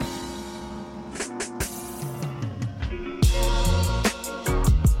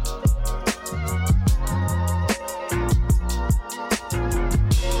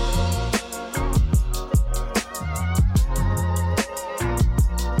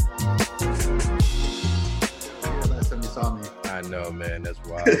know, man. That's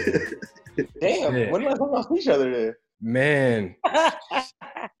wild. Damn, Shit. when did we last see each other then? Man,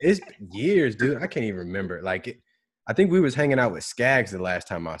 it's years, dude. I can't even remember. I think we was hanging out with Skaggs the last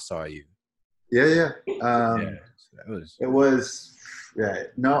time I saw you. Yeah. Yeah, that was. It was. Yeah.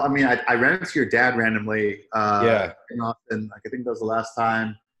 No, I mean, I ran into your dad randomly. Yeah. In Austin. Like, I think that was the last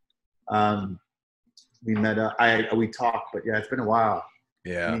time we met up. We talked, but yeah, it's been a while.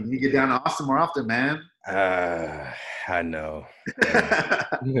 Yeah. You get down to Austin more often, man. I know.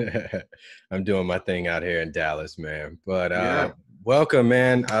 I'm doing my thing out here in Dallas, man. But welcome,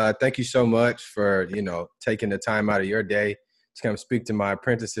 man. Thank you so much for, taking the time out of your day to come speak to my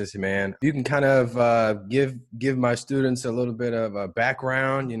apprentices, man. You can kind of give my students a little bit of a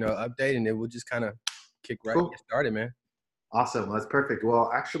background, update, and then we'll just kind of get started, man. Awesome. Well, that's perfect.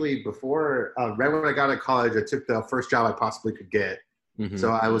 Well, actually, before, right when I got out of college, I took the first job I possibly could get. Mm-hmm.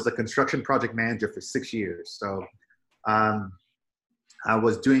 So I was a construction project manager for 6 years. So I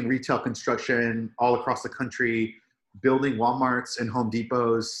was doing retail construction all across the country, building Walmarts and Home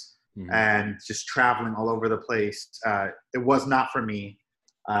Depots, and just traveling all over the place. It was not for me.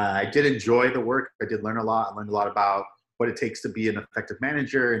 I did enjoy the work. I did learn a lot. I learned a lot about what it takes to be an effective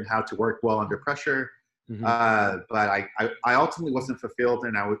manager and how to work well under pressure. Mm-hmm. But I ultimately wasn't fulfilled,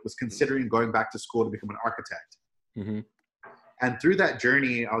 and I was considering going back to school to become an architect. Mm-hmm. And through that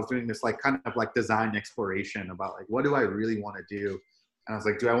journey, I was doing this kind of design exploration about what do I really want to do? And I was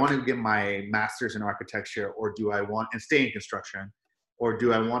like, do I want to get my master's in architecture, or do I want and stay in construction, or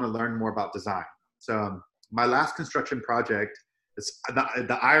do I want to learn more about design? So my last construction project,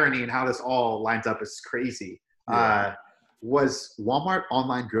 the irony and how this all lines up is crazy, was Walmart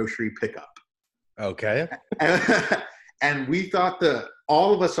online grocery pickup. Okay. And we thought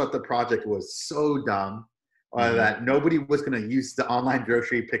all of us thought the project was so dumb. That nobody was going to use the online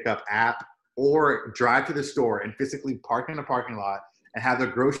grocery pickup app or drive to the store and physically park in a parking lot and have their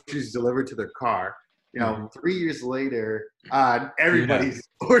groceries delivered to their car. 3 years later, everybody's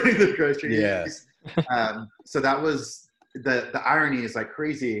ordering the groceries. Yeah. So that was the irony is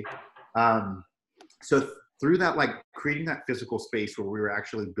crazy. So through that, creating that physical space where we were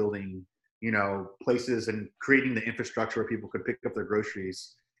actually building, places and creating the infrastructure where people could pick up their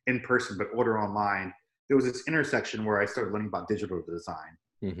groceries in person but order online. There was this intersection where I started learning about digital design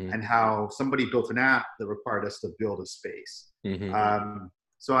and how somebody built an app that required us to build a space.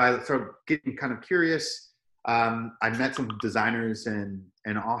 So I started getting kind of curious. I met some designers in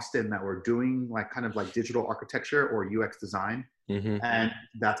Austin that were doing digital architecture or UX design. And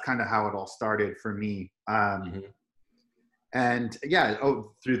that's kind of how it all started for me. And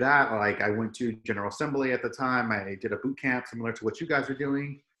through that, I went to General Assembly at the time. I did a boot camp similar to what you guys are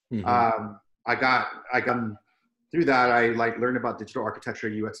doing. I got through that. I learned about digital architecture,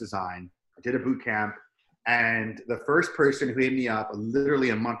 UX design. I did a boot camp, and the first person who hit me up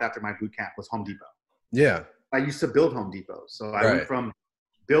literally a month after my boot camp was Home Depot. Yeah. I used to build Home Depot. So I went from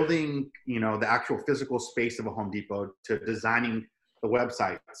building, the actual physical space of a Home Depot to designing the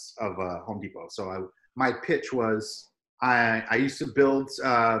websites of a Home Depot. So my pitch was, I used to build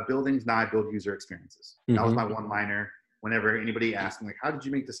buildings, now I build user experiences. That was my one-liner. Whenever anybody asked me, how did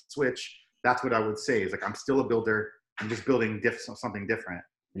you make the switch? That's what I would say is I'm still a builder. I'm just building something different.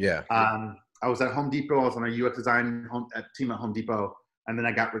 Yeah. I was at Home Depot. I was on a UX design team at Home Depot. And then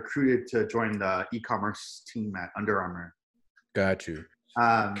I got recruited to join the e-commerce team at Under Armour. Got you.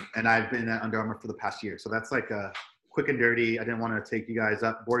 And I've been at Under Armour for the past year. So that's a quick and dirty. I didn't want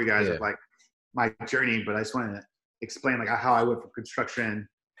to bore you guys with my journey, but I just wanted to explain how I went from construction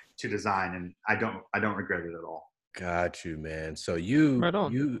to design. And I don't regret it at all. Got you, man. So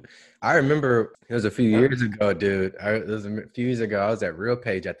I remember it was a few years ago, dude. I was at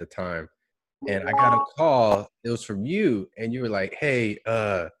RealPage at the time, and I got a call. It was from you, and you were like, "Hey,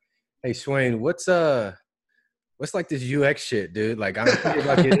 Swain, what's this UX shit, dude? I'm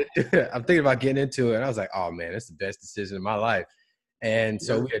thinking about getting into it." And I was like, "Oh man, it's the best decision of my life." And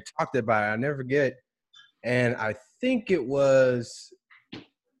so we had talked about it. I never forget. And I think it was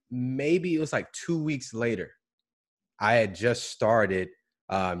 2 weeks later. I had just started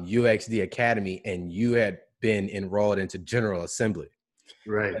UXD Academy, and you had been enrolled into General Assembly.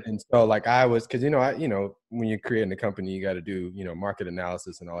 Right. And so I was, cause when you're creating a company, you got to do, market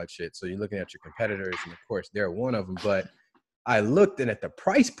analysis and all that shit. So you're looking at your competitors, and of course they're one of them, but I looked at the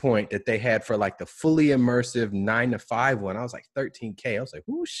price point that they had for the fully immersive 9 to 5 one. I was like $13K. I was like,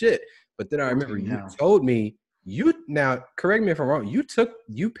 oh shit. But then I remember you told me now correct me if I'm wrong.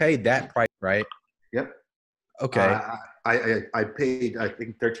 You paid that price, right? Yep. Okay. I paid, I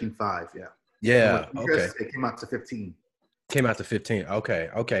think 13.5. Yeah. Yeah. Okay. It came out to 15.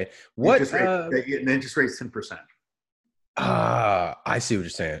 Okay. What? The interest rate is 10%. I see what you're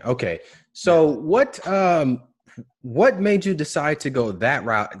saying. Okay. So what made you decide to go that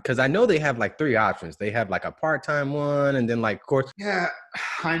route? Because I know they have like 3 options. They have like a part-time one, and then like course. Yeah,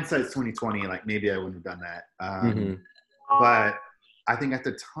 hindsight's 2020. Like maybe I wouldn't have done that. Mm-hmm. But I think at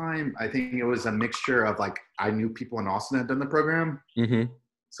the time, I think it was a mixture of like I knew people in Austin had done the program, Mm-hmm.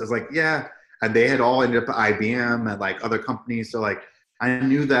 so it's like yeah, and they had all ended up at IBM and like other companies. So like I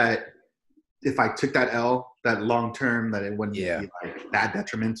knew that if I took that L, that long term, that it wouldn't be like that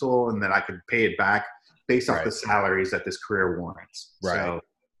detrimental, and that I could pay it back based off the salaries that this career warrants. Right. So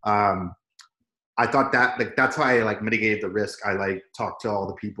I thought that like that's how I like mitigated the risk. I like talked to all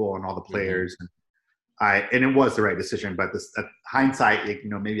the people and all the players, and it was the right decision. But this hindsight, you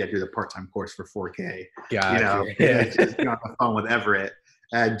know, maybe I do the part-time course for $4K. Gotcha. Just get on the phone with Everett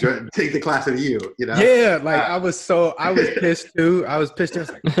and take the class with you. You know. Yeah, like I was pissed too. I was pissed. I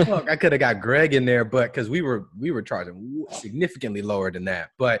was like, fuck, I could have got Greg in there, but because we were charging significantly lower than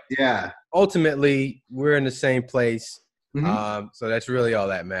that. But yeah, ultimately we're in the same place. Mm-hmm. So that's really all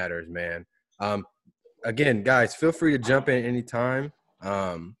that matters, man. Again, guys, feel free to jump in anytime.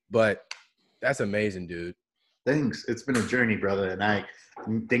 But that's amazing, dude. Thanks. It's been a journey, brother, and I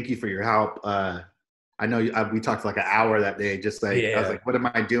thank you for your help. I know we talked for like an hour that day. Just like I was like, "What am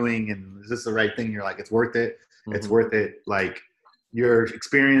I doing? And is this the right thing?" You're like, "It's worth it. Mm-hmm. It's worth it." Like your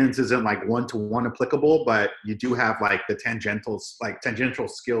experience isn't like one-to-one applicable, but you do have like the tangential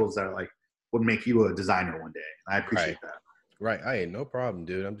skills that are like would make you a designer one day. And I appreciate that. Right. Hey, no problem,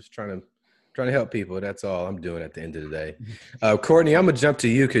 dude. I'm just trying to help people. That's all I'm doing at the end of the day. Courtney, I'm gonna jump to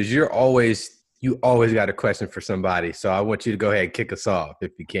you because you always got a question for somebody. So I want you to go ahead and kick us off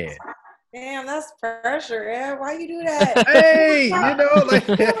if you can. Damn, that's pressure, man. Why you do that? Hey, like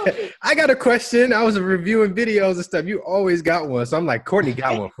I got a question. I was reviewing videos and stuff. You always got one. So I'm like, Courtney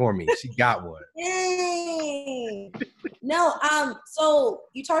got one for me. She got one. Dang. No, so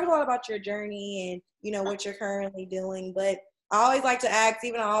you talked a lot about your journey and, you know, what you're currently doing, but I always like to ask,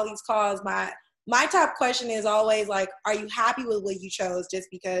 even on all these calls, my top question is always like, are you happy with what you chose? Just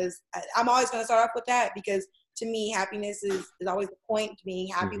because I'm always going to start off with that, because to me, happiness is always the point, to being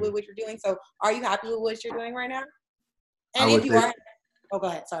happy with what you're doing. So are you happy with what you're doing right now? And if you are, go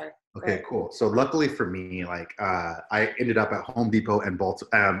ahead. Sorry. Okay, cool. So luckily for me, like I ended up at Home Depot and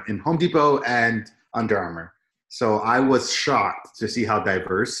in Home Depot and Under Armour. So I was shocked to see how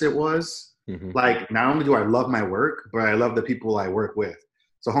diverse it was. Mm-hmm. Like not only do I love my work, but I love the people I work with.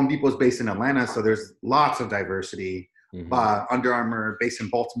 So Home Depot is based in Atlanta, so there's lots of diversity. Mm-hmm. Under Armour based in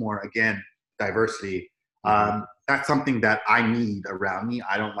Baltimore, again, diversity. That's something that I need around me.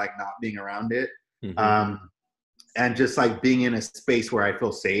 I don't like not being around it. Mm-hmm. And just like being in a space where I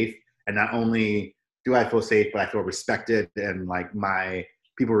feel safe, and not only do I feel safe, but I feel respected, and like my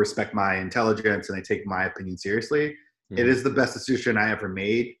people respect my intelligence and they take my opinion seriously. Mm-hmm. It is the best decision I ever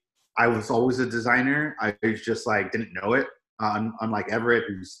made. I was always a designer. I just like didn't know it. Unlike Everett,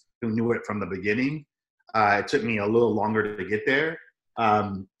 who knew it from the beginning. It took me a little longer to get there.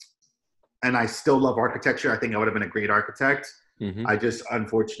 And I still love architecture. I think I would have been a great architect. Mm-hmm. I just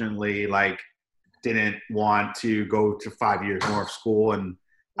unfortunately like didn't want to go to 5 years more of school, and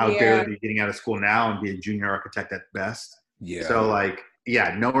I would barely be getting out of school now and be a junior architect at best. Yeah. So like,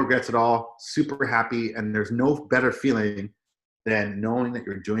 yeah, no regrets at all. Super happy. And there's no better feeling than knowing that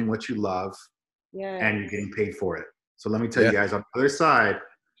you're doing what you love and you're getting paid for it. So let me tell you guys, on the other side,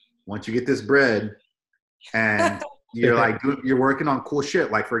 once you get this bread and you're like, you're working on cool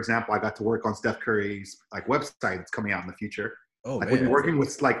shit. Like, for example, I got to work on Steph Curry's like website that's coming out in the future. Oh, like man. When you're working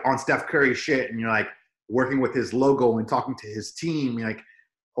with like on Steph Curry shit and you're like working with his logo and talking to his team, you're like,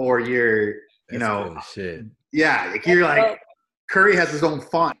 or you're, you know, shit. Yeah. Like you're like, Curry has his own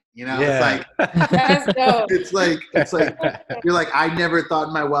font, you know, it's like, you're like, I never thought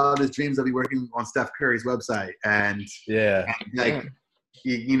in my wildest dreams I'd be working on Steph Curry's website. And like,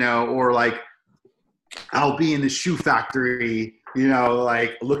 you know, or like I'll be in the shoe factory, you know,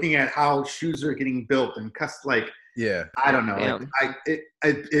 like looking at how shoes are getting built and like, I don't know. Like, it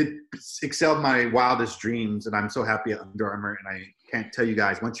excelled my wildest dreams, and I'm so happy at Under Armour. And I can't tell you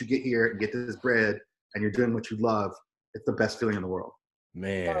guys, once you get here and get this bread and you're doing what you love, it's the best feeling in the world.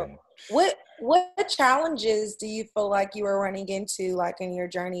 Man. What challenges do you feel like you were running into, like in your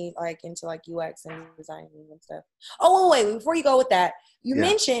journey, like into like UX and designing and stuff? Oh, wait, before you go with that, you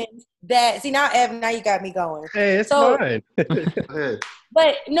mentioned that. See, now Ev, now you got me going. Hey, it's fine.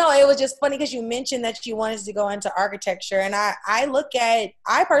 But no, it was just funny because you mentioned that you wanted to go into architecture, and I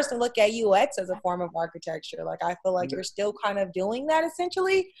personally look at UX as a form of architecture. Like I feel like you're still kind of doing that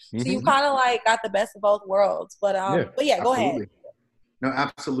essentially. Mm-hmm. So you kind of like got the best of both worlds. But yeah, go ahead. No,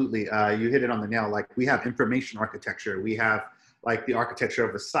 absolutely. You hit it on the nail. Like we have information architecture. We have like the architecture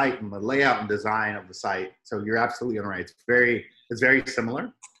of the site and the layout and design of the site. So you're absolutely right. It's very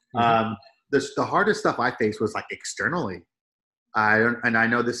similar. Mm-hmm. The hardest stuff I faced was like externally. I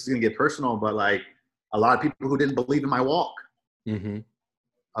know this is gonna get personal, but like a lot of people who didn't believe in my walk. Mm-hmm.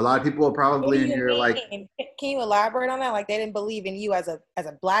 A lot of people are probably in here like. Can you elaborate on that? Like they didn't believe in you as a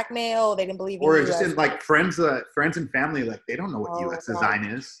black male. They didn't believe in you. Or just in like friends and family. Like they don't know what UX design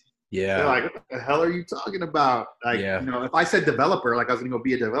is. Yeah. They're like, what the hell are you talking about? Like, you know, if I said developer, like I was gonna go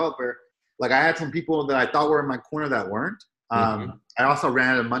be a developer. Like I had some people that I thought were in my corner that weren't. I also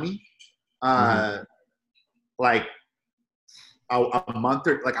ran out of money. Like a month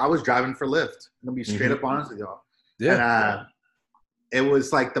or like I was driving for Lyft. I'm gonna be straight up honest with y'all. Yeah. And it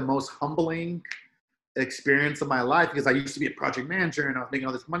was like the most humbling experience of my life because I used to be a project manager and I was making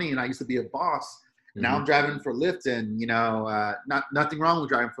all this money and I used to be a boss. Now I'm driving for Lyft and, you know, nothing wrong with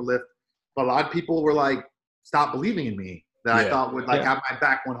driving for Lyft, but a lot of people were like, stop believing in me that I thought would like have my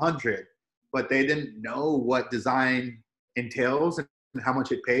back 100, but they didn't know what design entails and how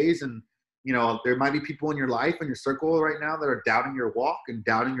much it pays. And, you know, there might be people in your life and your circle right now that are doubting your walk and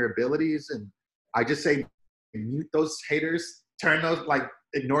doubting your abilities. And I just say, mute those haters, turn those, like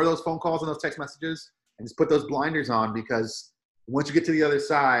ignore those phone calls and those text messages and just put those blinders on because once you get to the other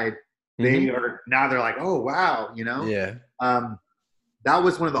side, they're like, oh, wow, you know? Yeah. That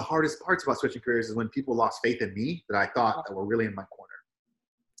was one of the hardest parts about switching careers is when people lost faith in me that I thought that were really in my corner.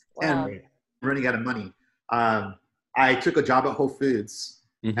 Wow. And running out of money. I took a job at Whole Foods.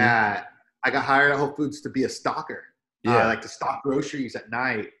 I got hired at Whole Foods to be a stocker. Like to stock groceries at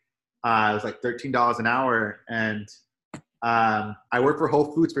night. It was like $13 an hour. And I worked for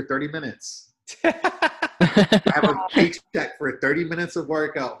Whole Foods for 30 minutes. I have a paycheck for 30 minutes of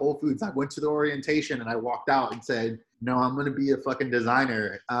work at Whole Foods. I went to the orientation and I walked out and said, no, I'm going to be a fucking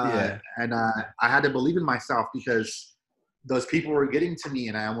designer. And I had to believe in myself because those people were getting to me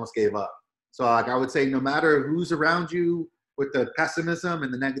and I almost gave up. So like I would say, no matter who's around you with the pessimism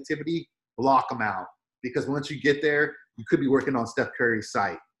and the negativity, block them out. Because once you get there, you could be working on Steph Curry's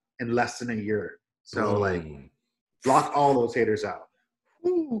site in less than a year. So like block all those haters out.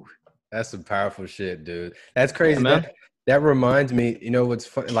 Ooh. That's some powerful shit, dude. That's crazy. That reminds me, you know, what's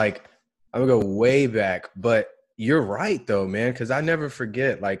funny, like, I'm gonna go way back, but you're right though, man, because I never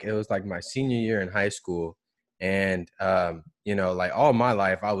forget, like, it was like my senior year in high school, and, you know, like all my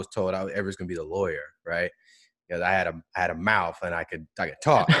life, I was told I was gonna be the lawyer, right? Because I had a mouth and I could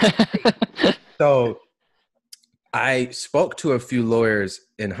talk. So I spoke to a few lawyers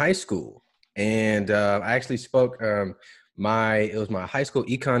in high school, and I actually spoke. It was my high school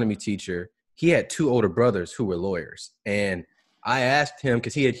economy teacher. He had two older brothers who were lawyers. And I asked him,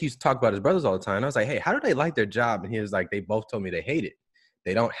 because he used to talk about his brothers all the time. I was like, hey, how do they like their job? And he was like, they both told me they hate it.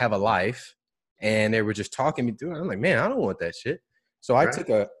 They don't have a life. And they were just talking me through it. I'm like, man, I don't want that shit. So I took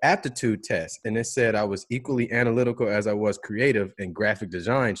an aptitude test, and it said I was equally analytical as I was creative, and graphic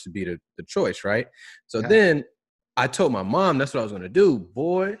design should be the choice, right? So then I told my mom that's what I was going to do.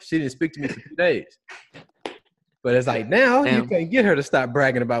 Boy, she didn't speak to me for 2 days. But it's like now you can't get her to stop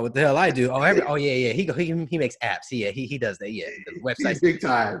bragging about what the hell I do. He makes apps. He does that. Yeah, he does websites. He's big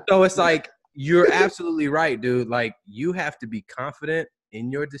time. So it's like you're absolutely right, dude. Like you have to be confident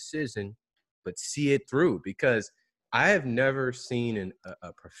in your decision, but see it through. Because I have never seen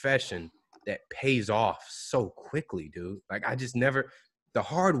a profession that pays off so quickly, dude. Like I just never. The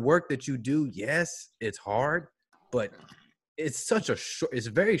hard work that you do, yes, it's hard, but it's it's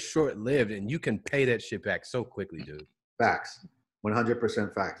very short-lived, and you can pay that shit back so quickly, dude. Facts.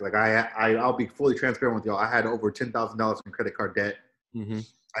 100% facts. Like I'll be fully transparent with y'all. I had over $10,000 in credit card debt.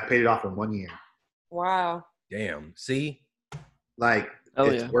 I paid it off in 1 year. Wow. Damn. See? Like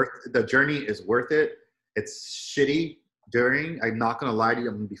the journey is worth it. It's shitty during. I'm not gonna lie to you.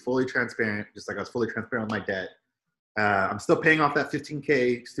 I'm gonna be fully transparent, just like I was fully transparent with my debt. I'm still paying off that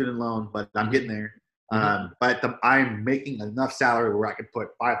 $15K student loan, but I'm getting there. But I'm making enough salary where I can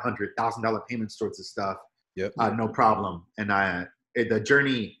put $500,000 payments towards this stuff. Yep. No problem. And the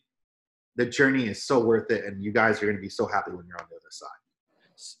journey is so worth it. And you guys are going to be so happy when you're on the other side.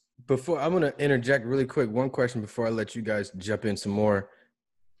 I'm going to interject really quick. One question before I let you guys jump in some more.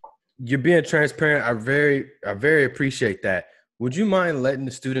 You're being transparent. I very appreciate that. Would you mind letting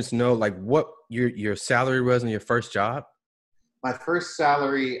the students know like what your salary was in your first job? My first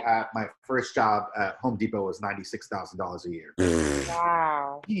salary at my first job at Home Depot was $96,000 a year.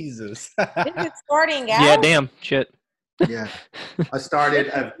 Wow. Jesus. This is starting out? Yeah, damn. Shit. Yeah. I started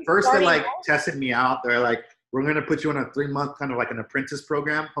at first they like tested me out. They're like, we're going to put you on a 3-month kind of like an apprentice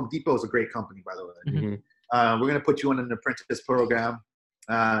program. Home Depot is a great company, by the way. We're going to put you on an apprentice program.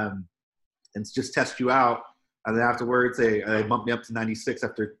 and just test you out. And then afterwards, they bumped me up to 96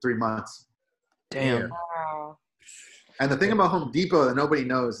 after 3 months. Damn. Wow. And the thing about Home Depot that nobody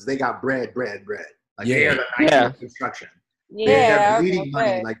knows is they got bread. Like they are the construction. Yeah. They're bleeding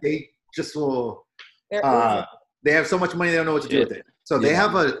money. Like they just will. They have so much money they don't know what to do with it. So they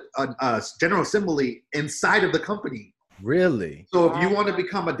have a General Assembly inside of the company. Really? So if you want to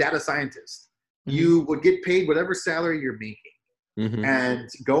become a data scientist, you would get paid whatever salary you're making and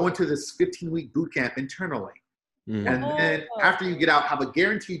go into this 15-week boot camp internally. And then after you get out, have a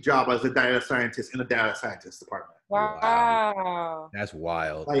guaranteed job as a data scientist in the data scientist department. Wow. That's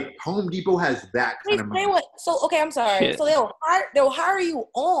wild. Like Home Depot has that kind of money. So, okay, I'm sorry. Shit. So they'll hire you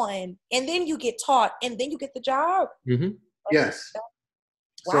on, and then you get taught, and then you get the job? Yes.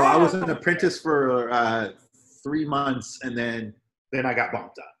 Wow. So I was an apprentice for 3 months, and then I got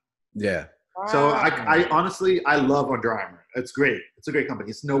bumped up. Yeah. Wow. So I honestly, I love Under Armour. It's great. It's a great company.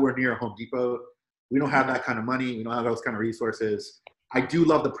 It's nowhere near Home Depot. We don't have that kind of money. We don't have those kind of resources. I do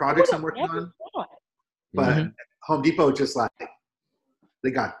love the projects I'm working on, but Home Depot just like, they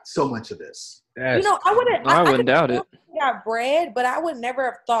got so much of this. You know, I wouldn't doubt it. Got bread, but I would never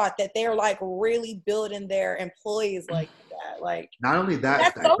have thought that they're like really building their employees like that. Like, not only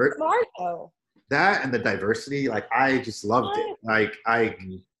that, that's so smart though. That and the diversity, like I just loved it. Like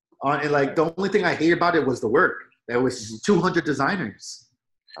the only thing I hated about it was the work. There was 200 designers.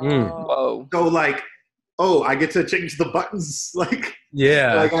 Whoa. So like, I get to change the buttons. Like,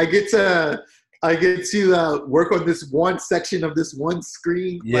 like I get to work on this one section of this one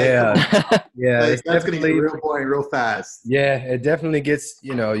screen. Yeah. Like, that's going to get real boring real fast. Yeah, it definitely gets,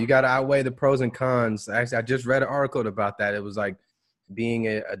 you got to outweigh the pros and cons. Actually, I just read an article about that. It was like being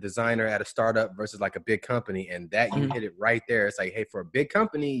a designer at a startup versus like a big company, and that you hit it right there. It's like, hey, for a big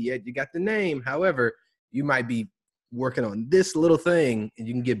company, you got the name. However, you might be working on this little thing and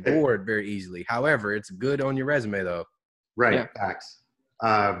you can get bored very easily. However, it's good on your resume though. Right. Yeah. Facts.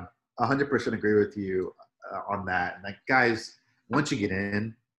 100% agree with you on that. And like, guys, once you get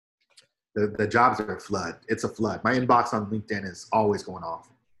in, the jobs are a flood. It's a flood. My inbox on LinkedIn is always going off.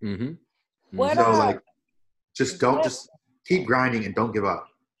 So like, just keep grinding and don't give up.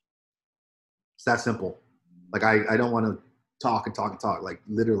 It's that simple. Like I don't want to talk. Like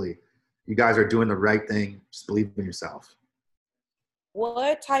literally, you guys are doing the right thing. Just believe in yourself.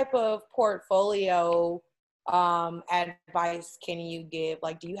 What type of portfolio advice can you give?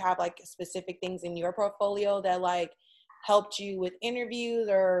 Like, do you have like specific things in your portfolio that like helped you with interviews,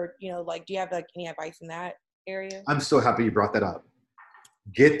 or like, do you have like any advice in that area? I'm so happy you brought that up.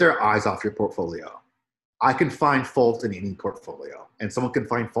 Get their eyes off your portfolio. I can find fault in any portfolio, and someone can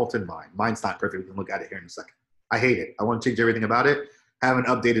find fault in mine. Mine's not perfect. We can look at it here in a second. I hate it. I want to change everything about it. I haven't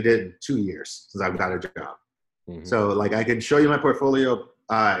updated it in 2 years since I've got a job. So like, I can show you my portfolio.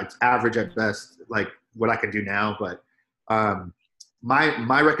 It's average at best, like what I can do now. But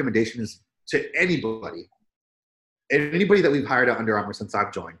my recommendation is to anybody that we've hired at Under Armour since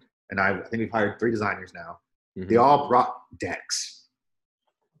I've joined, and I think we've hired 3 designers now. They all brought decks.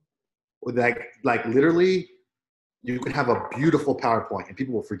 Like literally, you could have a beautiful PowerPoint and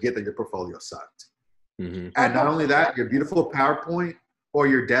people will forget that your portfolio sucked. And not only that, your beautiful PowerPoint or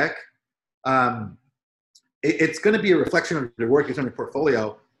your deck, it's going to be a reflection of your work, it's on your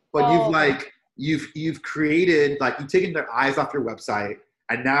portfolio. But you've created, like, you've taken their eyes off your website,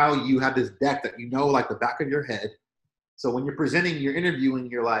 and now you have this deck that like the back of your head. So when you're presenting, you're interviewing,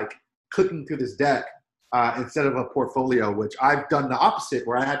 you're like clicking through this deck instead of a portfolio, which I've done the opposite,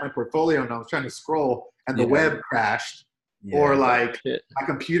 where I had my portfolio and I was trying to scroll and the web crashed, or like my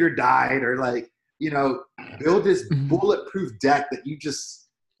computer died, or like, build this bulletproof deck that you just,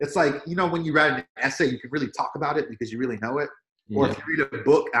 it's like, when you write an essay, you can really talk about it because you really know it. Or if you read a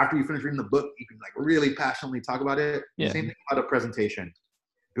book, after you finish reading the book, you can like really passionately talk about it. Same thing about a presentation.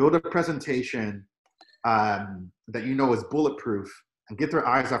 Build a presentation that is bulletproof, and get their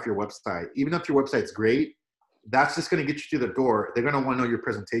eyes off your website. Even if your website's great, that's just going to get you through the door. They're going to want to know your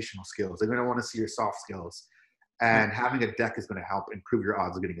presentational skills. They're going to want to see your soft skills. And having a deck is going to help improve your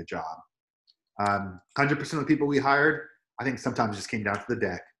odds of getting a job. 100% of the people we hired, I think sometimes it just came down to the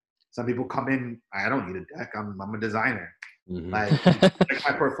deck. Some people come in, I don't need a deck. I'm a designer. Like, check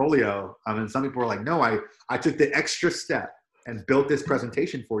my portfolio. And some people are like, no, I took the extra step and built this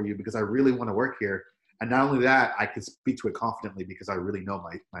presentation for you because I really want to work here. And not only that, I can speak to it confidently because I really know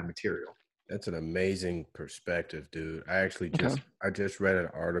my material. That's an amazing perspective, dude. I just read an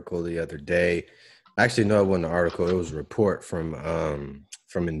article the other day. Actually, no, it wasn't an article. It was a report from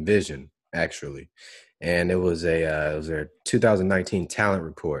Envision, actually. And it was their 2019 talent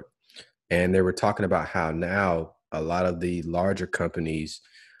report. And they were talking about how now a lot of the larger companies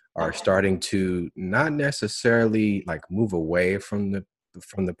are starting to not necessarily like move away from the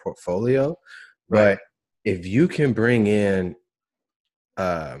portfolio, but if you can bring in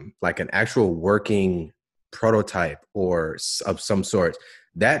like an actual working prototype or of some sort,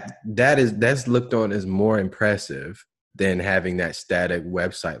 that's looked on as more impressive than having that static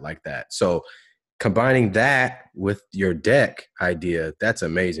website like that. So combining that with your deck idea, that's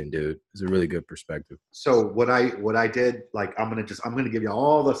amazing, dude. It's a really good perspective. So what I did, like, I'm gonna give you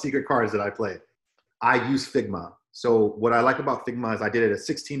all the secret cards that I played. I use Figma. So what I like about Figma is I did it at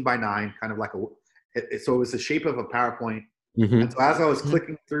 16 by 9, kind of like so it was the shape of a PowerPoint. Mm-hmm. And so as I was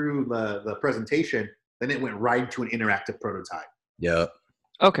clicking through the presentation, then it went right to an interactive prototype. Yeah.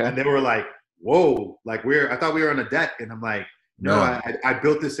 Okay. And they were like, whoa, like I thought we were on a deck. And I'm like, no, I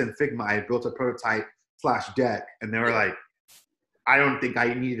built this in Figma. I built a prototype / deck. And they were like, I don't think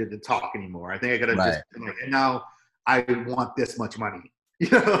I needed to talk anymore. I think I got to just, like, and now I want this much money. You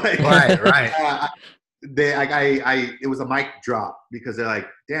know, like, right. It was a mic drop because they're like,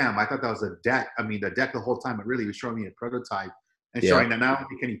 damn, I thought that was a deck. I mean, the deck the whole time, it really was showing me a prototype and showing that not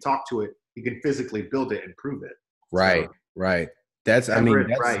only can you talk to it, you can physically build it and prove it. Right, so, right. That's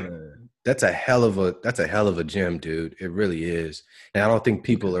a hell of a gem, dude. It really is. And I don't think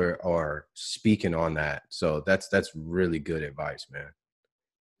people are speaking on that. So that's really good advice, man.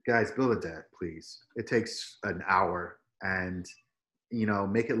 Guys, build a deck, please. It takes an hour, and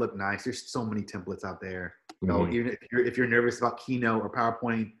make it look nice. There's so many templates out there. Even if you're nervous about Keynote or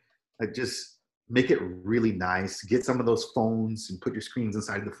PowerPoint, like, just make it really nice. Get some of those phones and put your screens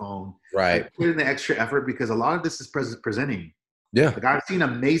inside the phone. Right. Like, put in the extra effort because a lot of this is presenting. Yeah. Like, I've seen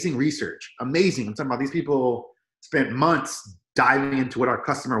amazing research. Amazing. I'm talking about these people spent months diving into what our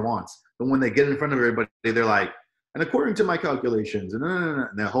customer wants. But when they get in front of everybody, they're like, and according to my calculations, and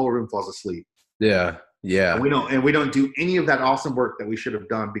the whole room falls asleep. Yeah. Yeah. And we don't do any of that awesome work that we should have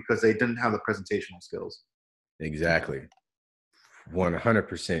done because they didn't have the presentational skills. Exactly.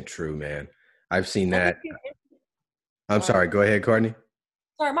 100% true, man. I've seen that. I'm sorry. Go ahead, Courtney.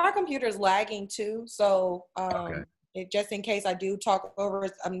 Sorry, my computer's lagging too. So just in case I do talk over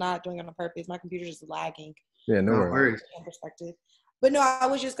it, I'm not doing it on purpose. My computer's just lagging. Yeah, no worries. Perspective. But no, I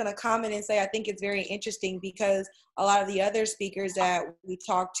was just going to comment and say I think it's very interesting because a lot of the other speakers that we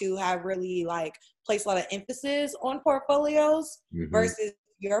talk to have really placed a lot of emphasis on portfolios versus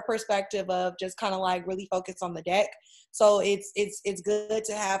your perspective of just kind of really focus on the deck. So it's good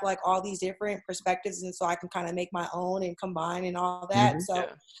to have all these different perspectives, and so I can kind of make my own and combine and all that.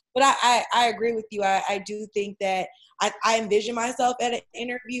 But I agree with you. I do think that I envision myself at an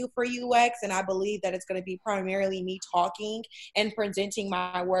interview for UX, and I believe that it's going to be primarily me talking and presenting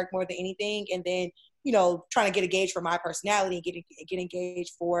my work more than anything, and then trying to get a gauge for my personality, get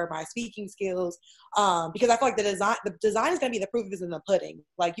engaged for my speaking skills. Because I feel like the design is going to be the proof is in the pudding.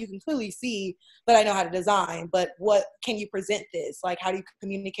 Like, you can clearly see that I know how to design, but what can you present this? How do you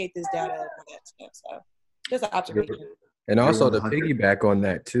communicate this data? So just an observation. And also to piggyback on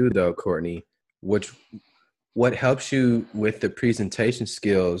that too, though, Courtney, what helps you with the presentation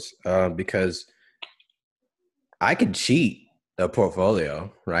skills, because I could cheat a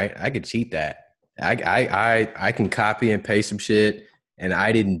portfolio, right? I could cheat that. I can copy and paste some shit, and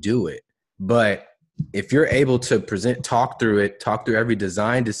I didn't do it. But if you're able to talk through every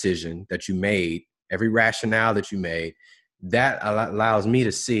design decision that you made, every rationale that you made, that allows me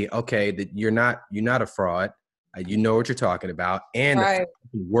to see, okay, that you're not a fraud. You know what you're talking about, and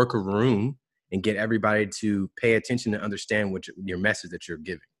work a room and get everybody to pay attention and understand your message that you're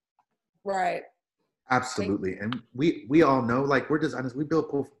giving. Right. Absolutely. And we all know, we're designers, we build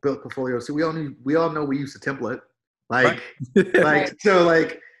portfolios. So we all know we use a template.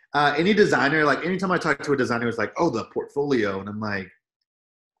 Any designer, anytime I talk to a designer, it's like, oh, the portfolio. And I'm like,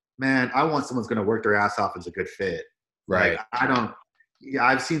 man, I want someone's going to work their ass off as a good fit. Right.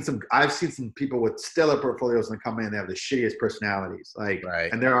 I've seen some people with stellar portfolios and come in, they have the shittiest personalities.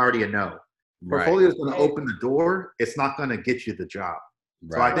 And they're already a no. Portfolio is going to open the door. It's not going to get you the job.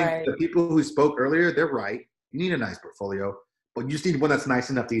 So I think the people who spoke earlier, they're right. You need a nice portfolio, but you just need one that's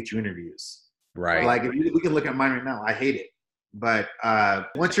nice enough to get you interviews. Right. We can look at mine right now. I hate it. But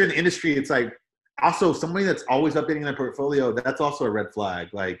once you're in the industry, it's also somebody that's always updating their portfolio, that's also a red flag.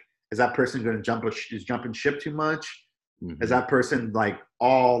 Is that person going to jumping ship too much? Is that person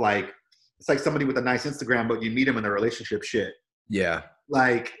it's like somebody with a nice Instagram, but you meet them in a relationship shit. Yeah.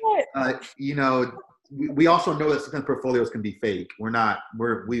 We also know that sometimes portfolios can be fake. We've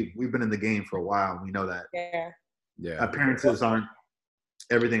been in the game for a while, and we know that. Yeah. Appearances aren't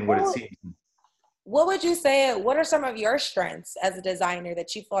everything what it seems. What would you say, what are some of your strengths as a designer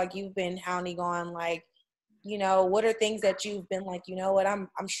that you feel like you've been hounding on, you know, what are things that you've been like, you know what, I'm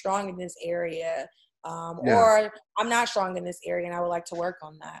strong in this area, or I'm not strong in this area and I would like to work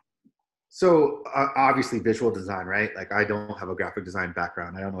on that? So obviously visual design, right? Like I don't have a graphic design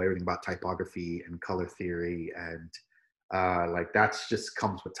background. I don't know everything about typography and color theory, and like that's just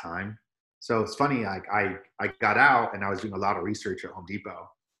comes with time. So it's funny, like I got out and I was doing a lot of research at Home Depot.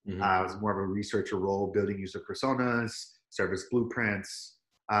 I was more of a researcher role, building user personas, service blueprints,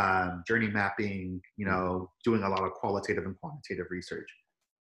 journey mapping, you know, doing a lot of qualitative and quantitative research.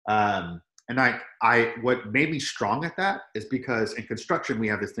 And I, what made me strong at that is because in construction, we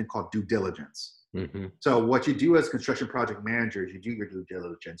have this thing called due diligence. So what you do as construction project managers, you do your due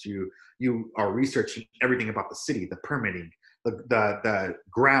diligence. You are researching everything about the city, the permitting, the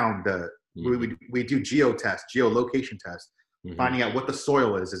ground, we do geolocation tests, finding out what the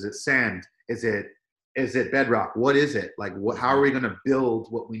soil is. Is it sand? Is it bedrock? What is it? Like, how are we going to build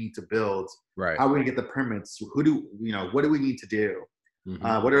what we need to build? Right. How are we going to get the permits? What do we need to do?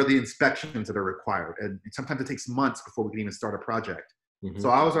 What are the inspections that are required? And sometimes it takes months before we can even start a project. So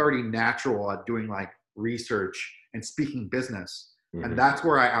I was already natural at doing like research and speaking business. And that's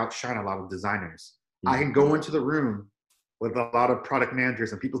where I outshine a lot of designers. I can go into the room with a lot of product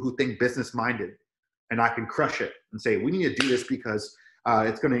managers and people who think business minded, and I can crush it and say, we need to do this because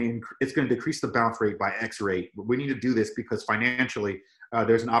it's going to decrease the bounce rate by X rate. We need to do this because financially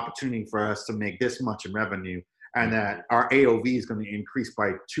there's an opportunity for us to make this much in revenue, and that our AOV is going to increase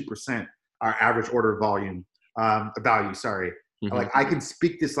by 2%, our average order value. Like I can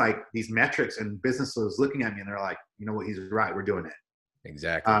speak this, like these metrics, and businesses looking at me and they're like, you know what, he's right, we're doing it.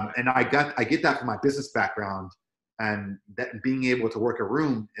 Exactly. And I get that from my business background, and that being able to work a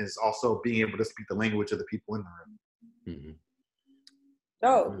room is also being able to speak the language of the people in the room.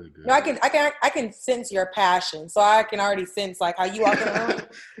 Oh, really, no, I can sense your passion. So I can already sense like how you walk in the room.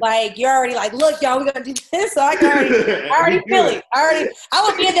 Like you're already like, look, y'all, we're gonna do this. So I already feel it. I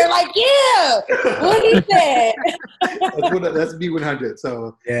would be in there like, yeah, what he said. That's B100.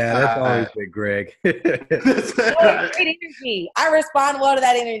 So yeah, that's always been Greg. Great energy. I respond well to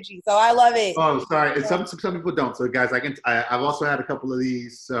that energy, so I love it. Oh, sorry. And some people don't. So guys, I've also had a couple of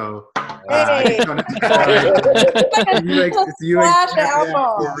these. So hey.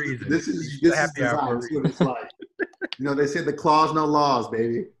 This is design. That's what it's like. You know, they say the claws, no laws,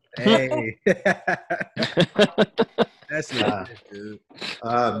 baby. Hey. That's it, dude.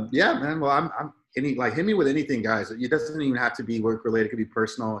 Yeah, man. Well, I'm hit me with anything, guys. It doesn't even have to be work related. It could be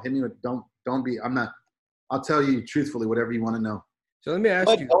personal. Hit me with I'll tell you truthfully whatever you want to know. So let me ask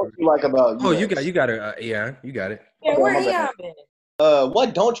you. What don't you like about UX? Oh, you got it. Yeah, you got it. Yeah, where you at, man?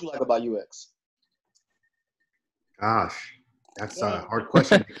 What don't you like about UX? Gosh, that's a hard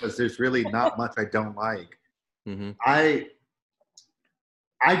question because there's really not much I don't like.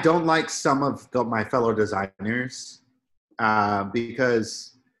 I don't like some of my fellow designers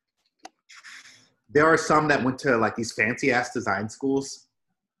because there are some that went to like these fancy ass design schools,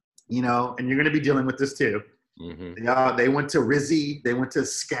 you know, and you're going to be dealing with this too. They went to RISD, they went to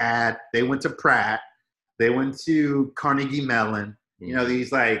SCAD, they went to Pratt, they went to Carnegie Mellon, you know,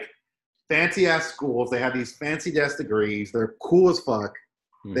 these like fancy ass schools. They have these fancy ass degrees. They're cool as fuck.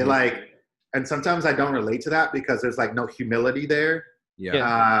 They and sometimes I don't relate to that because there's like no humility there.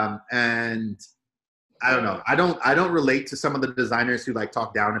 Yeah. And I don't know. I don't relate to some of the designers who like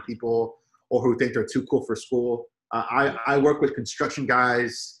talk down to people or who think they're too cool for school. I work with construction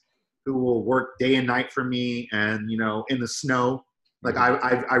guys who will work day and night for me, and you know, in the snow. Like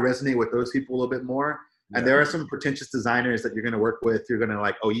I resonate with those people a little bit more. And there are some pretentious designers that you're going to work with. You're going to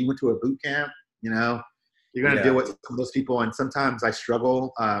like, oh, you went to a boot camp, you know, you're going to deal with some of those people. And sometimes I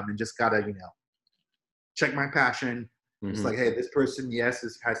struggle and just got to, you know, check my passion. It's like, hey, this person, yes,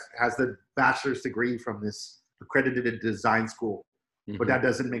 has the bachelor's degree from this accredited design school, but that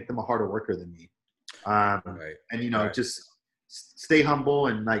doesn't make them a harder worker than me. And, you know, just stay humble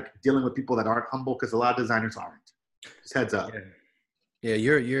and like dealing with people that aren't humble, because a lot of designers aren't. Just heads up. Yeah,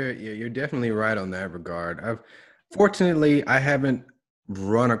 you're definitely right on that regard. Fortunately, I haven't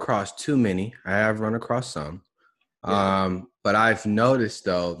run across too many. I have run across some. But I've noticed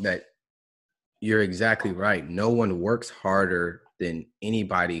though that you're exactly right. No one works harder than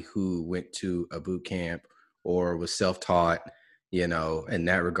anybody who went to a boot camp or was self-taught, you know, in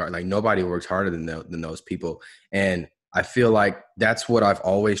that regard. Like nobody works harder than those people. And I feel like that's what I've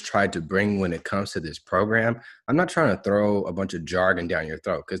always tried to bring when it comes to this program. I'm not trying to throw a bunch of jargon down your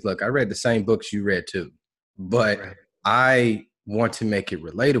throat, because look, I read the same books you read too, but I want to make it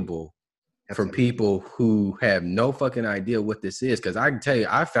relatable for people who have no fucking idea what this is. Because I can tell you,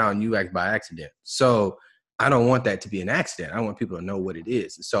 I found UX by accident. So I don't want that to be an accident. I want people to know what it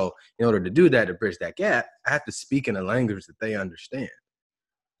is. And so in order to do that, to bridge that gap, I have to speak in a language that they understand.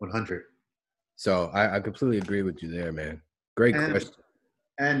 100. So I completely agree with you there, man. Great question.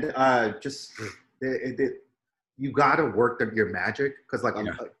 And you got to work your magic, because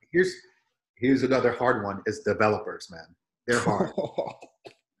here's another hard one is developers, man. They're hard.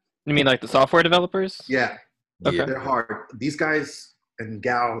 You mean like the software developers? Yeah. Okay. They're hard. These guys and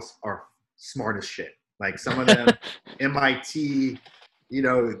gals are smart as shit. Like some of them, MIT,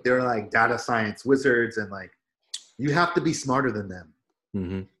 they're like data science wizards, and like you have to be smarter than them.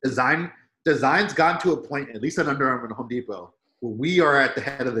 Mm-hmm. Design's gotten to a point, at least at Under Armour and Home Depot, where we are at the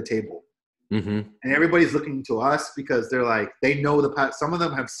head of the table. Mm-hmm. And everybody's looking to us because they're like, they know some of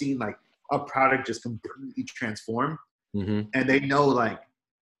them have seen like a product just completely transform. Mm-hmm. And they know like,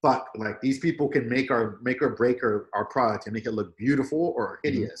 fuck, like these people can make or break our product and make it look beautiful or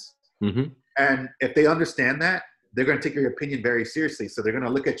hideous. Mm-hmm. And if they understand that, they're going to take your opinion very seriously. So they're going to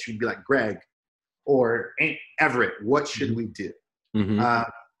look at you and be like, Greg or Everett, what should we do? Mm-hmm.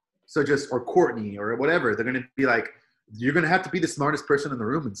 Or Courtney or whatever, they're going to be like, you're going to have to be the smartest person in the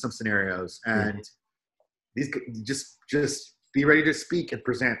room in some scenarios. And these just be ready to speak and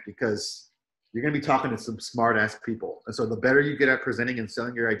present, because you're going to be talking to some smart ass people. And so the better you get at presenting and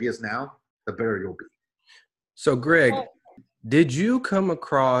selling your ideas now, the better you'll be. So Greg, did you come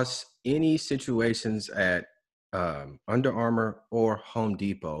across any situations at Under Armour or Home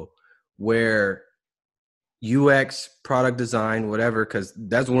Depot where UX, product design, whatever, because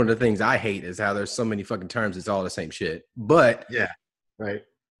that's one of the things I hate is how there's so many fucking terms. It's all the same shit. But yeah, right.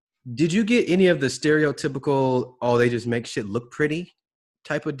 Did you get any of the stereotypical, they just make shit look pretty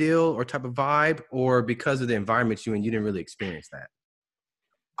type of deal or type of vibe, or because of the environment you didn't really experience that?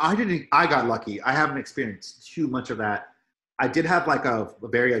 I got lucky. I haven't experienced too much of that. I did have like a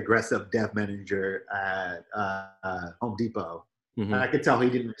very aggressive dev manager at Home Depot. Mm-hmm. I could tell he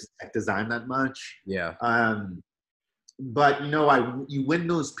didn't respect design that much. Yeah. But you win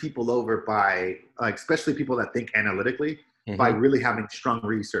those people over by like, especially people that think analytically, by really having strong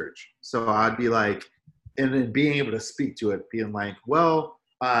research. So I'd be like, and then being able to speak to it, being like, well,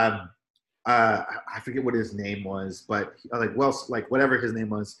 I forget what his name was, but whatever his name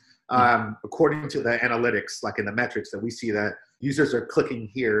was, according to the analytics, like in the metrics that we see that users are clicking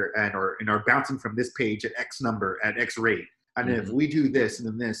here and are bouncing from this page at X number at X rate. And if we do this and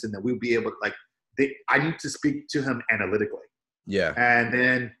then this, and then we'll be able to I need to speak to him analytically. Yeah. And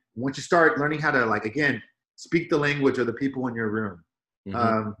then once you start learning how to again, speak the language of the people in your room,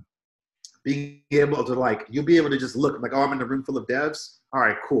 being able to you'll be able to just look like, I'm in a room full of devs. All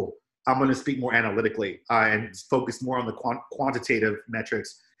right, cool. I'm going to speak more analytically and focus more on the quantitative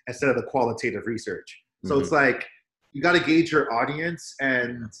metrics instead of the qualitative research. So it's like, you got to gauge your audience.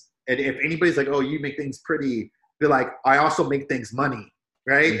 And if anybody's like, oh, you make things pretty, be like, I also make things money.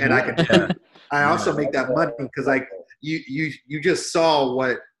 Right. And I can, I also make that money because you just saw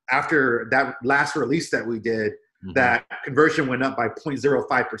what, after that last release that we did, that conversion went up by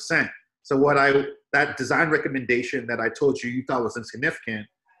 0.05%. So that design recommendation that I told you thought was insignificant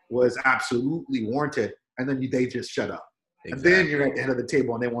was absolutely warranted. And then they just shut up. Exactly. And then you're at the head of the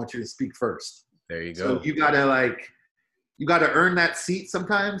table and they want you to speak first. There you go. So you gotta earn that seat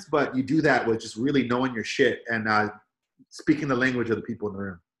sometimes, but you do that with just really knowing your shit and speaking the language of the people in the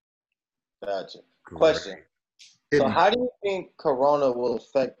room. Gotcha. Question. So how do you think Corona will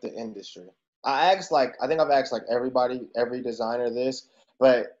affect the industry? I think I've asked every designer this,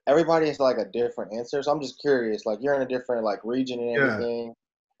 but everybody has a different answer. So I'm just curious, you're in a different region and everything.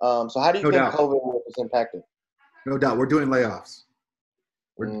 So how do you think COVID is impacted? No doubt. We're doing layoffs.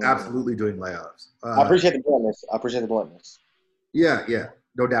 We're absolutely doing layoffs. I appreciate the bluntness. Yeah.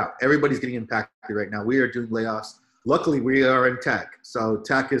 No doubt. Everybody's getting impacted right now. We are doing layoffs. Luckily, we are in tech. So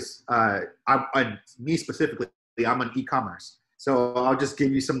tech is, me specifically, I'm in e-commerce. So I'll just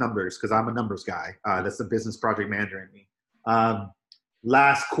give you some numbers because I'm a numbers guy. That's the business project manager in me.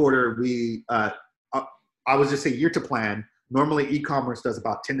 Last quarter, I was just saying year to plan. Normally, e-commerce does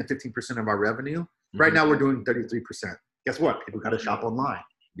about 10 to 15% of our revenue. Right now, we're doing 33%. Guess what? People got to shop online.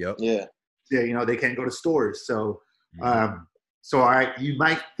 Yep. Yeah. Yeah. They can't go to stores. So, you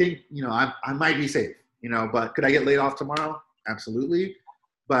might think, I might be safe, but could I get laid off tomorrow? Absolutely.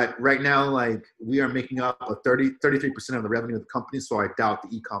 But right now, we are making up 33% of the revenue of the company. So I doubt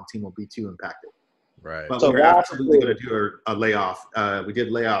the e-com team will be too impacted. Right. But we're absolutely going to do a layoff. We did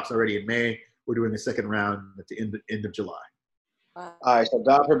layoffs already in May. We're doing the second round at the end of July. All right. So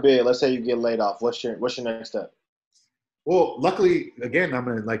God forbid, let's say you get laid off. What's your next step? Well, luckily, again,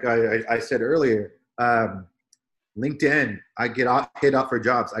 I said earlier, LinkedIn, I get hit up for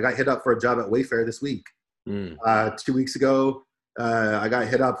jobs. I got hit up for a job at Wayfair this week. 2 weeks ago, I got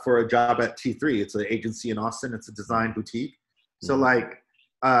hit up for a job at T3. It's an agency in Austin. It's a design boutique. So like,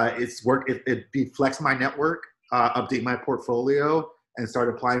 it's work. It flex my network, update my portfolio, and start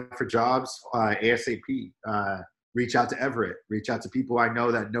applying for jobs ASAP. Reach out to Everett. Reach out to people I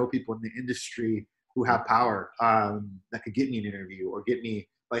know that know people in the industry who have power that could get me an interview or get me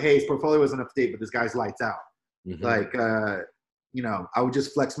like, hey, his portfolio isn't up to date, but this guy's lights out. Like, you know, I would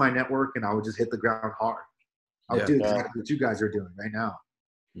just flex my network and I would just hit the ground hard. I would do exactly what you guys are doing right now.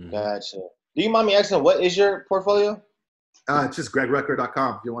 Gotcha. Do you mind me asking, what is your portfolio? It's just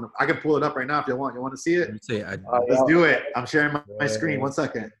gregrucker.com. If you want to, I can pull it up right now if you want. You want to see it? Let's do it. I'm sharing my screen. 1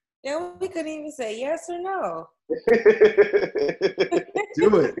 second. Yeah, we couldn't even say yes or no.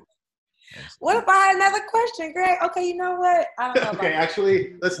 Do it. What if I had another question, Greg? Okay, you know what? I don't know. Okay,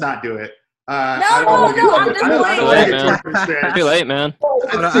 actually, let's not do it. No, I'm just playing. Too late, man.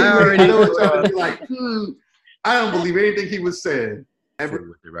 I don't believe anything he was saying.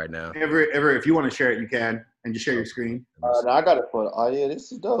 Right now. Ever, if you want to share it, you can, and just share your screen. No, I got it for. Oh yeah,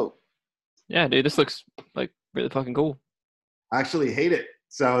 this is dope. Yeah, dude, this looks like really fucking cool. I actually hate it,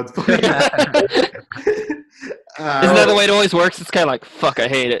 so it's funny. Isn't that the way it always works? It's kind of like, fuck, I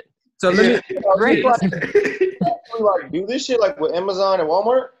hate it. So let me great. Like, do this shit like with Amazon and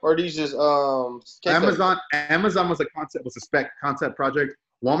Walmart, or these just Amazon was a spec concept project.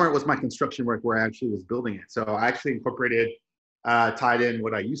 Walmart was my construction work where I actually was building it. So I actually incorporated, tied in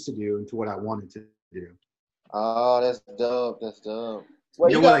what I used to do into what I wanted to do. Oh, that's dope. That's dope. Well,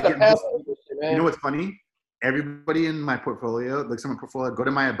 you know what's funny? Everybody in my portfolio, looks at my portfolio, go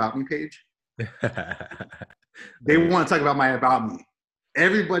to my About Me page. They want to talk about my About Me.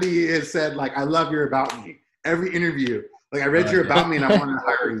 Everybody has said, like, I love your About Me. Every interview. Like, I read your About Me and I want to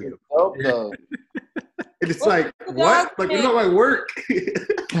hire you. And it's like, what? Like, what about my work?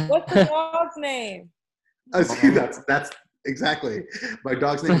 What's the dog's name? That's exactly. My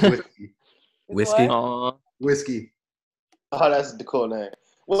dog's name is Whiskey. Whiskey. Oh, that's the cool name.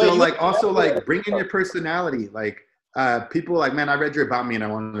 Well, so, like, also, like, bring in your personality. Like, people like, man, I read your About Me and I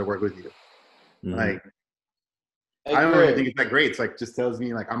wanted to work with you. Like, I don't really think it's that great. It's like, just tells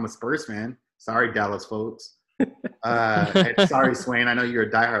me, like, I'm a Spurs fan. Sorry, Dallas folks. And sorry, Swain. I know you're a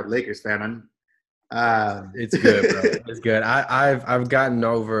diehard Lakers fan. It's good, bro. It's good. I've gotten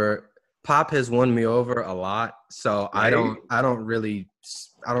over. Pop has won me over a lot, so right? I don't really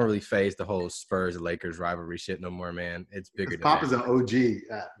phase the whole Spurs Lakers rivalry shit no more, man. It's bigger. Pop than is an OG.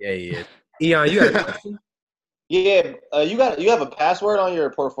 Yeah, he is. Eon, you got a question? Yeah, you have a password on your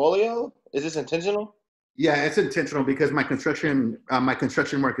portfolio. Is this intentional? Yeah, it's intentional because my construction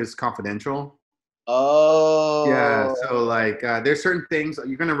work is confidential. Oh. Yeah, so like there's certain things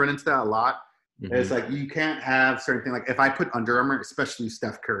you're gonna run into that a lot. It's like you can't have certain things. Like if I put Under Armour, especially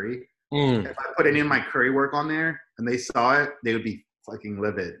Steph Curry, if I put any of my Curry work on there and they saw it, they would be fucking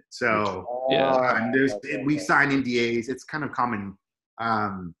livid. So we sign NDAs. It's kind of common.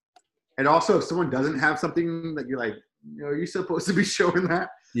 And also, if someone doesn't have something that you're like, you know, are you supposed to be showing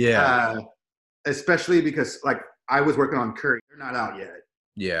that? Yeah. Especially because like I was working on Curry. They're not out yet.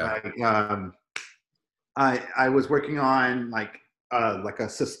 Yeah. Like, I was working on like a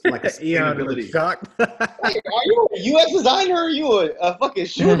sustainability. Wait, are you a U.S. designer or are you a fucking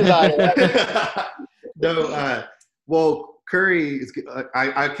shoe designer? No. Well, Curry is.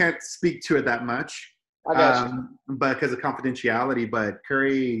 I can't speak to it that much. I got you. But because of confidentiality. But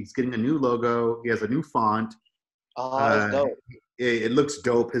Curry's getting a new logo. He has a new font. Oh, that's dope. It looks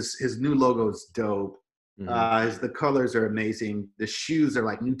dope. His new logo is dope. The colors are amazing. The shoes are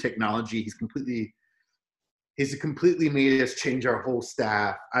like new technology. He's completely made us change our whole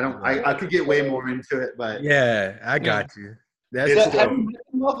staff. I could get way more into it, but yeah, I got you. Have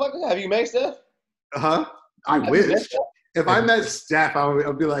you met Steph? I wish. If I met Steph,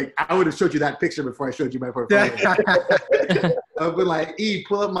 I'd be like, I would have showed you that picture before I showed you my portfolio. I'd be like,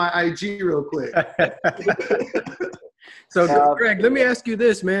 pull up my IG real quick. So, Greg, let me ask you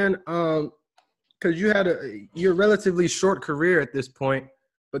this, man. Because you had your relatively short career at this point,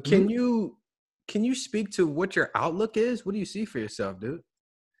 but can you speak to what your outlook is? What do you see for yourself, dude?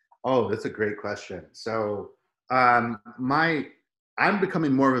 Oh, that's a great question. So, I'm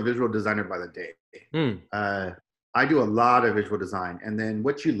becoming more of a visual designer by the day. I do a lot of visual design, and then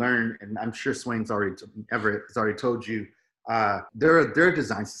what you learn, and I'm sure Everett has already told you, there are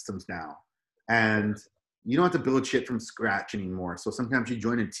design systems now, and you don't have to build shit from scratch anymore. So sometimes you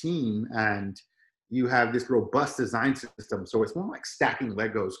join a team and you have this robust design system. So it's more like stacking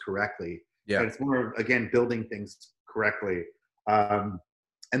Legos correctly. Yeah. It's more, again, building things correctly. And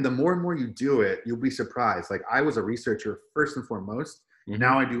the more and more you do it, you'll be surprised. Like I was a researcher first and foremost.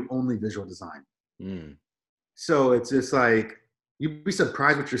 Now I do only visual design. So it's just like, you'd be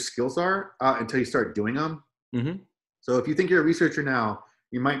surprised what your skills are until you start doing them. Mm-hmm. So if you think you're a researcher now,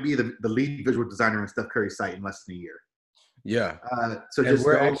 you might be the lead visual designer on Steph Curry's site in less than a year. Yeah. So and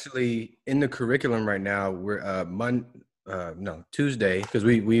we're actually in the curriculum right now. We're Tuesday, because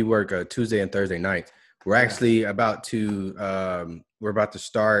we work Tuesday and Thursday nights. We're actually about to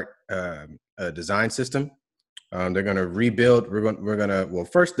start a design system. They're gonna rebuild.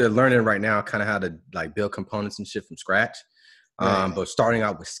 First they're learning right now kind of how to like build components and shit from scratch. But starting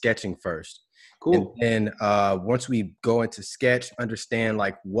out with sketching first. Cool. And once we go into sketch, understand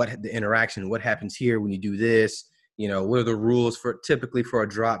like what the interaction, what happens here when you do this. What are the rules typically for a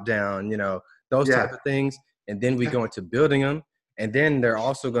drop down, those type of things. And then we go into building them. And then they're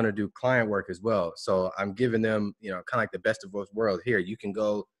also going to do client work as well. So I'm giving them, kind of like the best of both worlds here. You can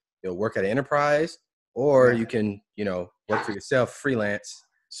go, work at an enterprise, or you can, work for yourself, freelance.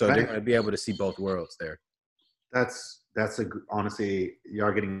 So they're going to be able to see both worlds there. Honestly, you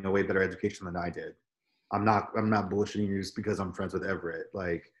are getting a way better education than I did. I'm not bullshitting you just because I'm friends with Everett.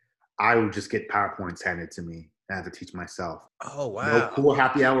 Like, I would just get PowerPoints handed to me. I had to teach myself. Oh, wow. No cool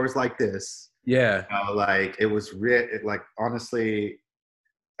happy hours like this. Yeah. Like, it was like, honestly,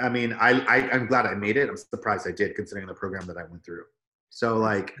 I mean, I'm glad I made it. I'm surprised I did, considering the program that I went through. So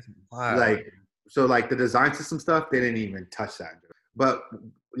like, the design system stuff, they didn't even touch that. But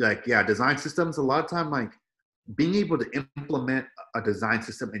like, design systems, a lot of time, like being able to implement a design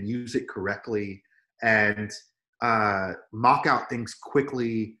system and use it correctly and mock out things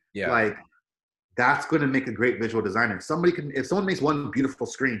quickly. Yeah. Like, that's going to make a great visual designer. If someone makes one beautiful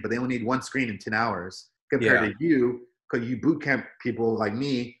screen, but they only need one screen in 10 hours compared to you, because you boot camp people like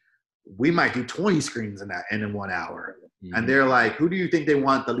me, we might do 20 screens in 1 hour. Mm-hmm. And they're like, who do you think they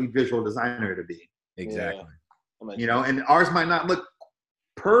want the lead visual designer to be? Exactly. Yeah. And ours might not look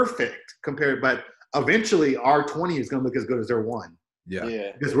perfect compared, but eventually our 20 is going to look as good as their one.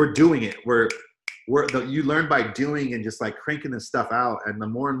 Yeah. Because we're doing it. You learn by doing and just like cranking this stuff out, and the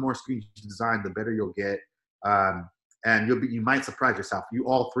more and more screens you design, the better you'll get. And you might surprise yourself. You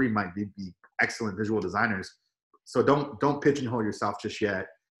all three might be excellent visual designers. So don't pigeonhole yourself just yet.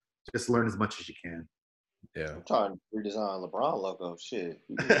 Just learn as much as you can. Yeah. I'm trying to redesign LeBron logo. Shit.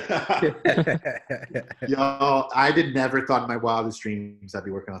 Yo, I never thought in my wildest dreams I'd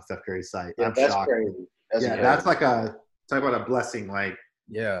be working on Steph Curry's site. Yeah, I'm that's shocked. Crazy. That's like talk about a blessing. Like,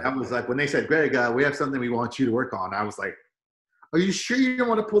 that was like when they said, Greg, we have something we want you to work on. I was like, are you sure you don't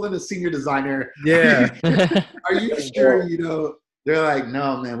want to pull in a senior designer? Yeah. Are you sure? They're like,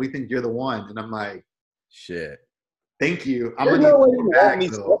 no, man, we think you're the one. And I'm like, shit. Thank you. I'm gonna want me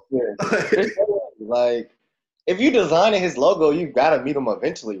like, if you designing his logo, you gotta meet him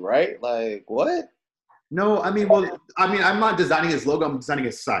eventually, right? Like, what? No, I'm not designing his logo. I'm designing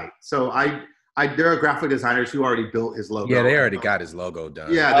his site. So there are graphic designers who already built his logo. Yeah, they already got his logo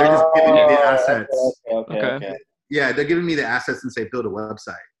done. Yeah, they're just giving me the assets. Okay. Yeah, they're giving me the assets and say build a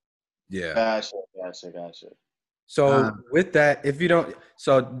website. Yeah. Gotcha. So with that, I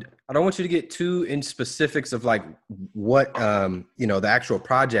don't want you to get too in specifics of like what the actual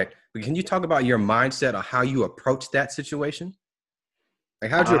project, but can you talk about your mindset or how you approach that situation?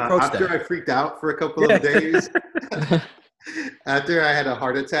 Like, how'd you approach that? After I freaked out for a couple of days, after I had a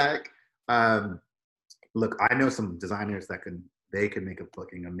heart attack, look, I know some designers that can make a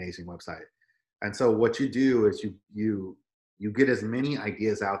fucking amazing website. And so what you do is you get as many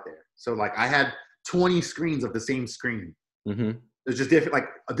ideas out there. So like, I had 20 screens of the same screen. Mm-hmm. There's just different, like,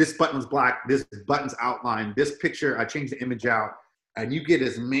 this button's black, this button's outlined, this picture, I changed the image out, and you get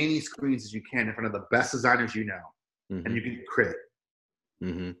as many screens as you can in front of the best designers mm-hmm. and you can crit.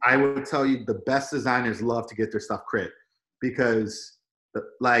 Mm-hmm. I would tell you the best designers love to get their stuff crit because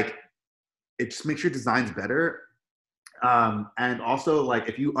it just makes your designs better. And also, like,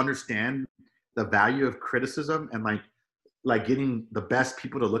 if you understand the value of criticism and like getting the best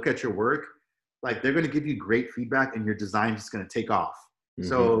people to look at your work, like, they're going to give you great feedback and your design is going to take off. Mm-hmm.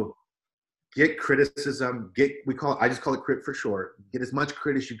 So get criticism, I just call it crit for short. Get as much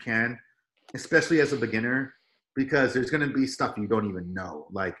crit as you can, especially as a beginner, because there's going to be stuff you don't even know.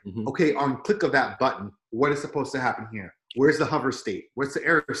 Like, mm-hmm. okay, on click of that button, what is supposed to happen here? Where's the hover state? What's the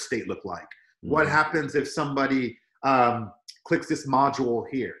error state look like? Mm-hmm. What happens if somebody clicks this module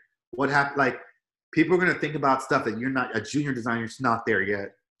here? What happens? Like, people are going to think about stuff that you're not, a junior designer, it's not there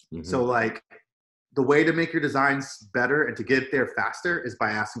yet. Mm-hmm. So like, the way to make your designs better and to get there faster is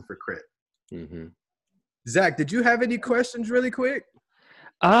by asking for crit. Mm-hmm. Zach, did you have any questions really quick?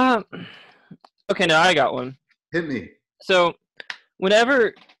 Okay, now I got one. Hit me. So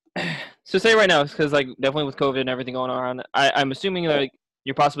say right now, because like definitely with COVID and everything going on, I'm assuming that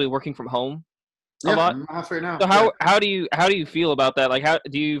you're possibly working from home. a lot. I'm in my house right now. So how do you feel about that? Like, how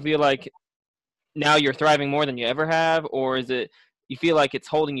do you feel like now you're thriving more than you ever have, or is it you feel like it's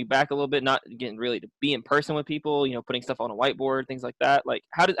holding you back a little bit, not getting really to be in person with people, putting stuff on a whiteboard, things like that? Like,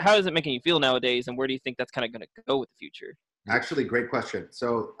 how is it making you feel nowadays, and where do you think that's kind of going to go with the future? Actually, great question.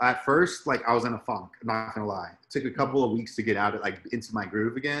 So at first, like, I was in a funk, I'm not gonna lie. It took a couple of weeks to get out of, like, into my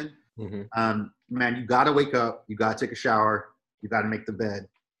groove again. Man, you gotta wake up, you gotta take a shower, you gotta make the bed,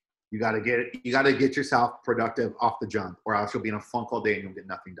 you gotta get yourself productive off the jump, or else you'll be in a funk all day and you'll get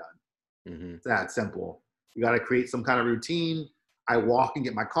nothing done. It's that simple. You gotta create some kind of routine. I walk and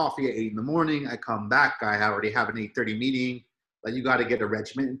get my coffee at 8 in the morning. I come back, I already have an 8:30 meeting. Like, you gotta get a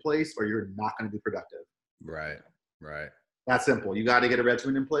regimen in place or you're not gonna be productive. Right. That's simple. You got to get a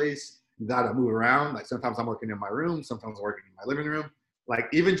regimen in place. You got to move around. Like, sometimes I'm working in my room. Sometimes I'm working in my living room. Like,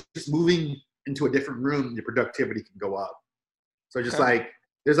 even just moving into a different room, your productivity can go up. So just like,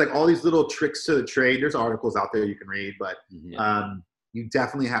 there's like all these little tricks to the trade. There's articles out there you can read, but you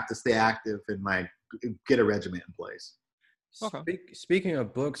definitely have to stay active and like get a regimen in place. Speaking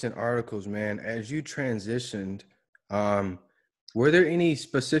of books and articles, man, as you transitioned, were there any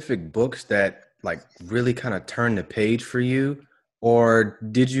specific books that like really kind of turned the page for you, or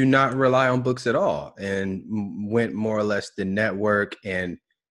did you not rely on books at all and went more or less the network and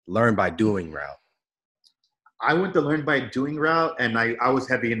learn by doing route? I went the learn by doing route, and I was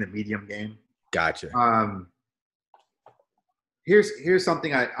heavy in the medium game. Gotcha. Here's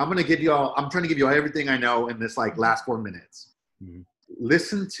something I'm trying to give you all everything I know in this like last 4 minutes.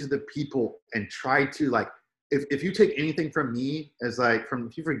 Listen to the people and try to like, if you take anything from me as like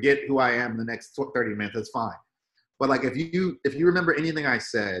if you forget who I am in the next 30 minutes, that's fine. But like, if you remember anything I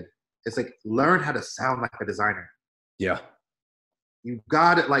said, it's like, learn how to sound like a designer. Yeah. You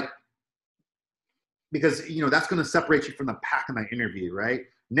got it. Like, because that's going to separate you from the pack in that interview, right?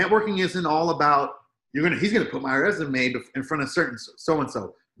 Networking isn't all about he's going to put my resume in front of certain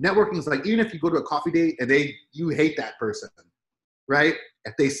so-and-so. Networking is like, even if you go to a coffee date and you hate that person, right?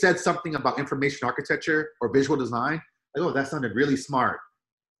 If they said something about information architecture or visual design, like, oh, that sounded really smart.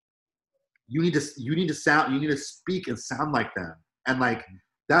 You need to speak and sound like them. And like,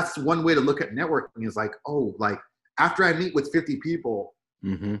 that's one way to look at networking is like, oh, like after I meet with 50 people,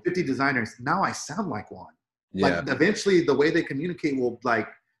 50 designers, now I sound like one. Yeah. Like, eventually the way they communicate will, like,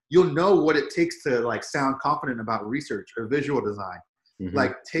 you'll know what it takes to like sound confident about research or visual design.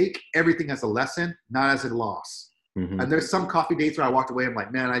 Like, take everything as a lesson, not as a loss. And there's some coffee dates where I walked away, I'm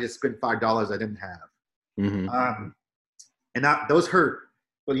like, man, I just spent $5 I didn't have. And those hurt.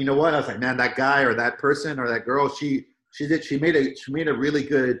 But you know what? I was like, man, that guy or that person or that girl, she made a really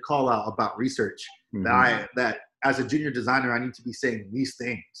good call out about research. That as a junior designer, I need to be saying these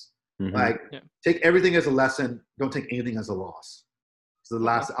things. Like, take everything as a lesson. Don't take anything as a loss. So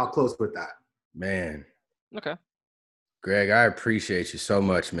I'll close with that. Man. Okay. Greg, I appreciate you so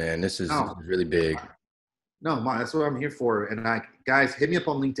much, man. This is really big. No, that's what I'm here for. And guys, hit me up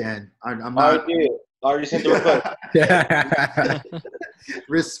on LinkedIn. I'm not. Already sent the request.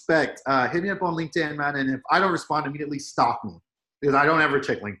 Respect. Hit me up on LinkedIn, man. And if I don't respond immediately, stalk me, because I don't ever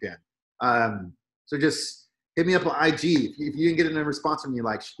check LinkedIn. So just hit me up on IG. If you didn't get a response from me,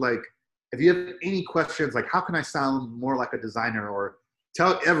 like if you have any questions, like how can I sound more like a designer, or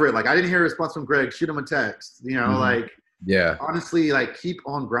tell Everett, like I didn't hear a response from Greg, shoot him a text. Like, yeah. Honestly, like, keep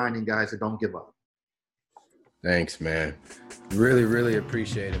on grinding, guys, and don't give up. Thanks, man. Really, really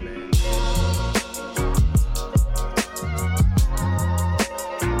appreciate it, man.